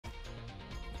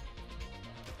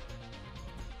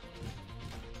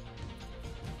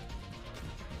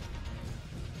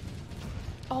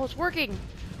Oh, it's working.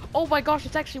 Oh my gosh,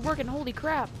 it's actually working. Holy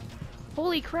crap.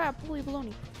 Holy crap. Holy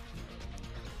baloney.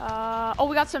 Oh,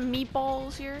 we got some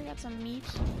meatballs here. We got some meat.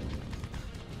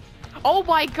 Oh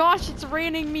my gosh, it's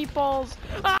raining meatballs.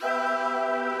 Ah!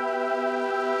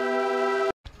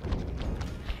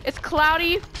 It's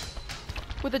cloudy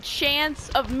with a chance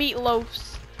of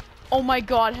meatloafs. Oh my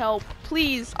god, help.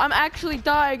 Please, I'm actually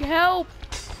dying. Help!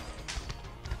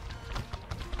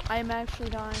 I am actually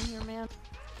dying here, man.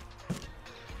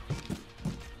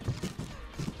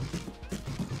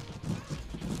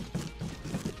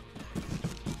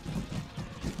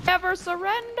 Never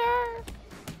surrender!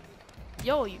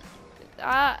 Yo, you...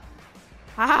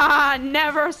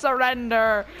 never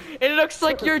surrender! It looks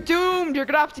like you're doomed! You're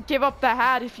gonna have to give up the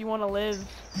hat if you want to live.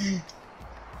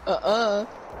 I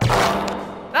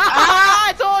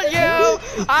told you!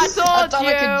 I told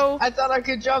you! I thought I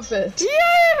could jump it.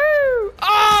 Yoo-hoo!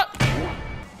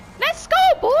 Let's go,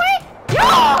 boy!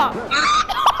 Yeah!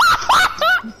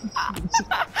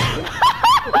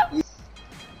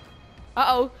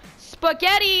 Uh-oh.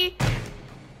 Spaghetti!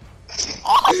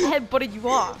 Oh, headbutted you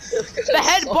off. The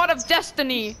headbutt of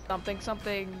destiny! Something all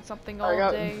day.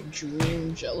 I got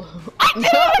dream jello. I did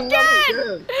it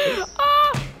again!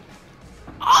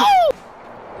 Oh!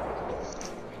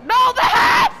 No, the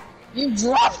hat! You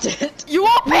dropped it! You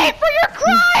will pay for your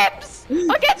crimes!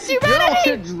 Against humanity!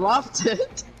 You dropped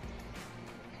it!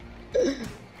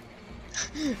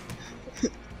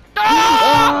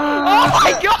 Oh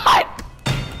my god!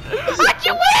 How'd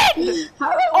you win?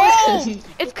 How did Oh, win?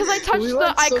 it's because I touched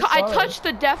I touched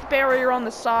the death barrier on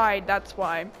the side. That's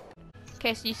why.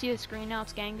 Okay, so you see the screen now?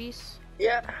 It's Gang Beasts.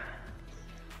 Yeah.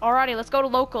 Alrighty, let's go to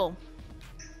local.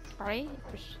 Alright.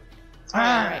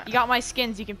 Alright, you got my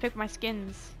skins. You can pick my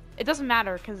skins. It doesn't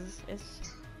matter because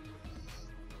it's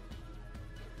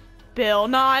Bill.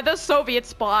 Nah, the Soviet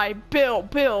spy. Bill.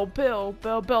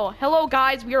 Hello,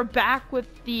 guys. We are back with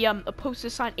the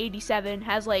Postus sign 87.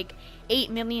 Has like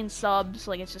 8 million subs.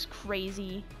 Like, it's just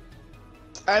crazy.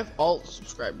 I have alt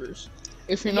subscribers.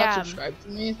 If you're not subscribed to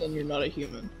me, then you're not a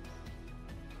human.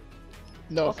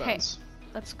 No offense.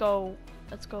 Let's go.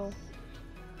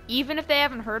 Even if they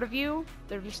haven't heard of you,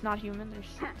 they're just not human. They're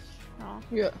just, no.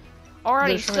 Yeah.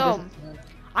 Alrighty, so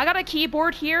I got a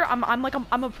keyboard here. I'm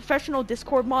a professional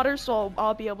Discord modder, so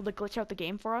I'll be able to glitch out the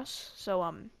game for us. So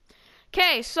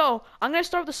okay, so I'm gonna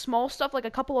start with the small stuff, like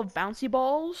a couple of bouncy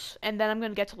balls, and then I'm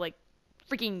gonna get to like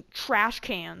freaking trash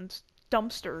cans,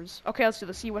 dumpsters. Okay, let's do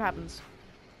this. See what happens.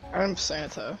 I'm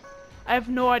Santa. I have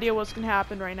no idea what's gonna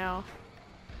happen right now.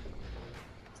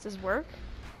 Does this work?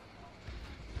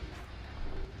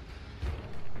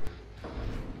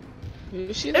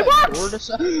 You see that it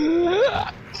works!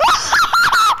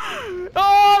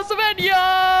 Oh,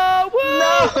 Savannah! Woo!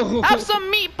 No! Have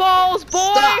some meatballs,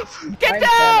 boy! Stop! Get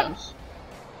down!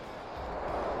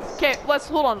 Okay, let's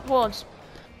hold on.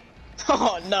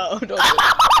 Oh no! Don't do it.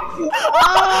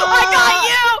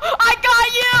 I got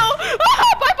you!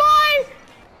 Bye bye!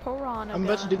 Piranha. I'm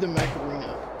about to do the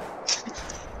Macarena.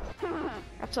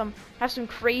 Have some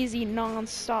crazy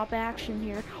non-stop action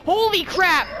here. Holy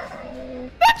crap!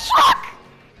 That truck!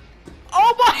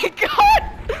 Oh my god!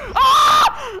 Ah!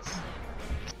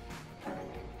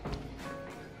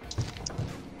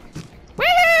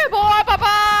 Wee boy,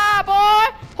 bye boy!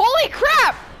 Holy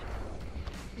crap!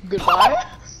 Goodbye.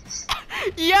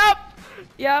 Yep.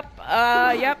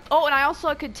 Oh, and I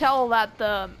also could tell that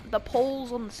the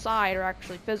poles on the side are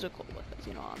actually physical with it,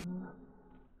 you know.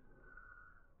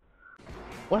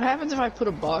 What happens if I put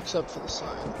a box up for the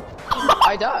sign?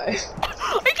 I die.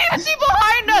 I can't see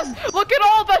behind us. Look at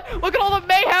all the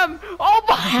mayhem. Oh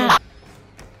my!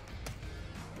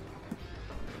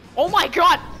 Oh my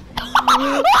god!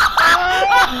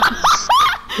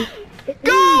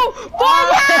 Go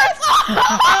forward!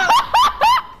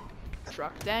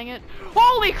 Truck, dang it!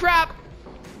 Holy crap!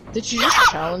 Did you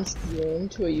just challenge Jerome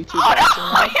to a YouTube Oh action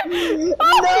no! match?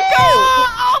 Oh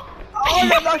Oh,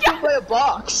 I'm not gonna play a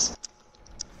box.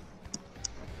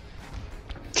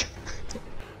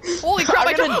 Holy crap!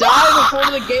 I'm gonna die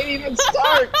before the game even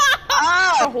starts.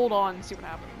 Ah! Hold on and see what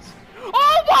happens.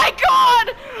 Oh my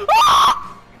god!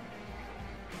 Ah!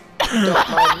 Don't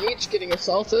mind me just getting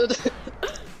assaulted.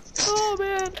 Oh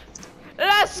man!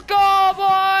 Let's go,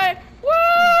 boy!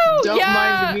 Woo! Don't yeah!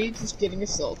 mind me just getting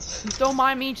assaulted. Don't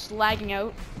mind me just lagging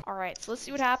out. Alright, so let's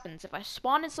see what happens if I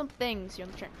spawn in some things here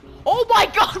on the train. Oh my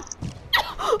god!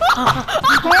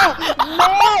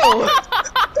 No!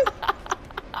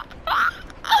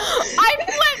 I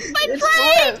flipped the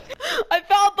train! I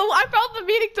found the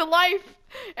meaning to life,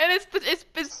 and it's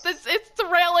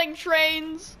derailing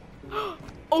trains.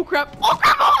 Oh crap! Oh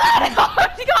crap! Oh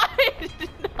god!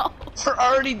 No. We're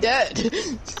already dead.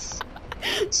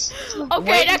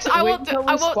 Okay, next I will.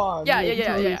 I will. Spawn.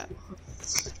 Yeah.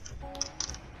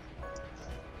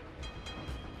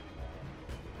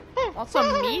 Want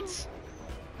some meat?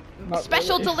 Not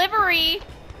Special really. delivery.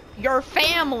 Your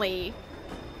family.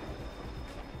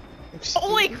 Excuse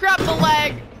Holy me. crap! The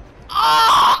leg.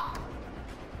 Ah!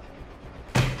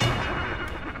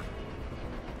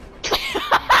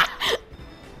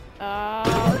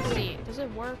 Let's see. Does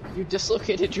it work? You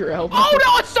dislocated your elbow. Oh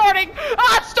no! It's starting!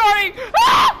 Ah! It's starting!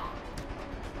 Ah!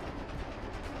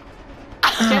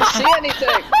 Can't see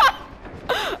anything.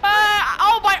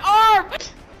 Oh my arm!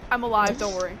 I'm alive.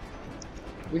 Don't worry.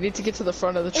 We need to get to the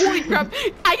front of the tree. Holy crap!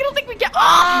 I don't think we can.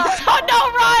 Oh no!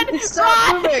 Run! It's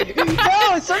not Run! moving.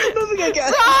 No, it's not moving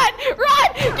again.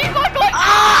 Run! Keep on going!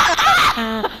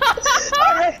 Ah! I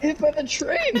got hit by the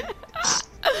train.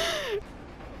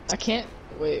 I can't.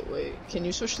 Wait. Can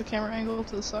you switch the camera angle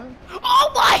to the side?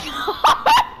 Oh my god!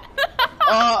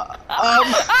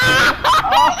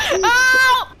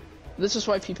 Ow! This is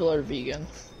why people are vegan.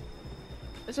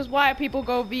 This is why people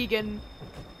go vegan.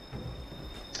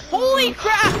 Holy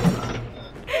crap!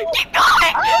 Keep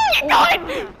going! Keep going!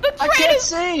 The I train can't is.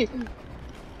 see.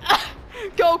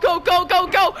 Go!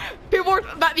 People are.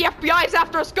 The FBI is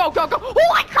after us. Go!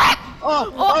 Holy crap! Oh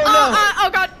no. Oh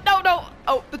god! No!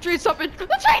 Oh, the train's stopping! The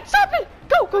train's stopping!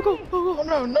 Go! Oh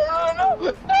no.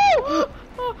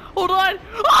 Oh, hold on!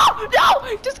 Oh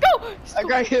no! Just go! I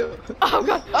got you. Oh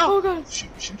god! Oh god! Shoot.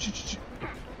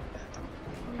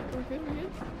 We're good.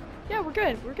 Yeah, we're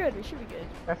good. We should be good.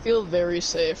 I feel very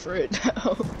safe right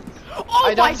now. Oh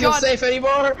I don't my feel god! safe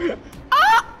anymore.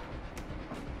 Ah!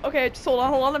 Okay, just hold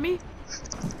on to me.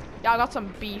 Yeah, I got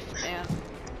some beef, man.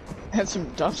 And some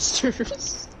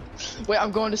dumpsters. Wait,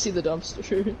 I'm going to see the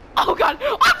dumpster. Oh god!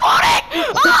 I'm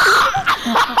floating!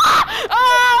 Ah!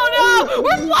 Oh no!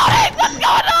 We're floating! What's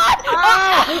going on?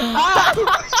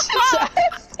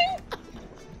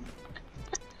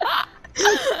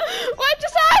 What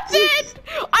just happened?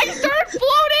 I started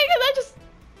floating and I just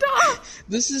stopped.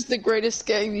 This is the greatest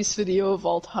gang beast video of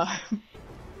all time.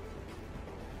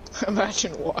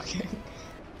 Imagine walking.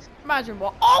 Imagine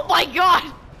what? Oh my god!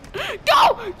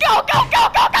 Go!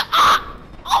 Ah!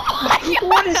 Oh my god!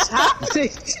 What is happening?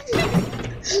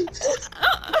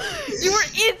 You were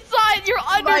inside. You're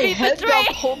My underneath head the train.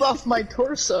 got pulled off my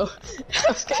torso. I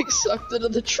was getting sucked into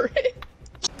the train.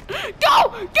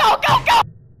 Go!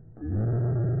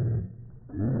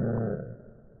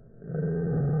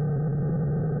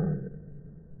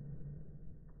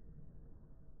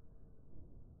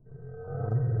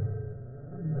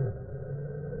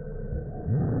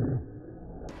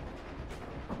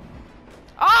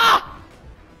 Ah!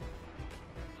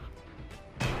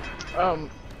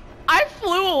 I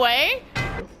flew away.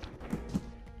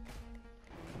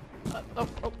 Oh,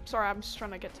 sorry. I'm just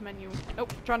trying to get to menu.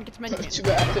 Nope, trying to get to menu. Too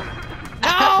bad.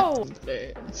 No!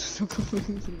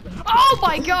 Oh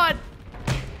my god!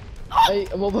 Hey,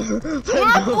 I'm over. We're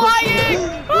flying!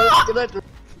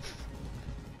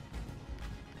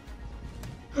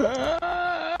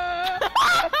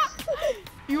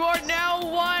 You are now